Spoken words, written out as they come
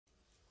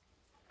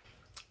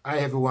Hi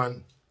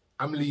everyone,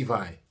 I'm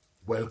Levi.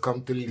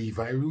 Welcome to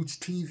Levi Roots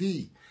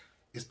TV.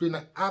 It's been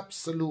an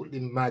absolutely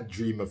mad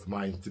dream of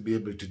mine to be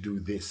able to do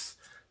this,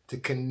 to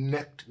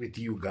connect with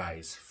you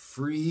guys,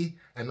 free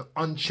and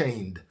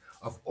unchained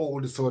of all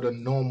the sort of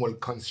normal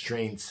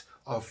constraints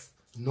of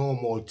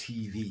normal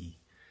TV.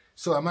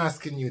 So I'm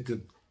asking you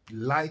to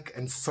like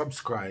and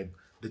subscribe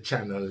the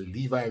channel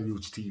Levi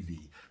Roots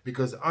TV,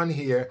 because on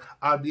here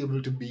I'll be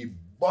able to be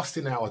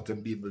busting out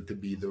and be able to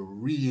be the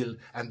real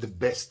and the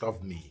best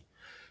of me.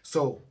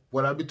 So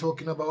what I'll be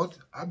talking about,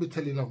 I'll be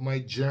telling of my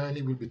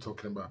journey. We'll be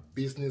talking about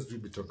business.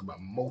 We'll be talking about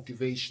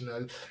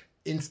motivational,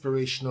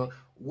 inspirational,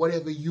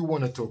 whatever you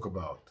want to talk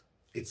about.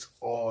 It's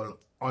all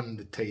on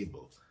the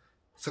table.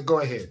 So go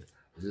ahead,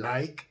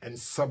 like and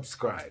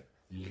subscribe.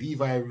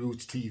 Levi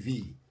Roots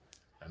TV.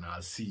 And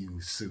I'll see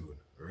you soon.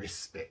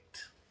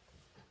 Respect.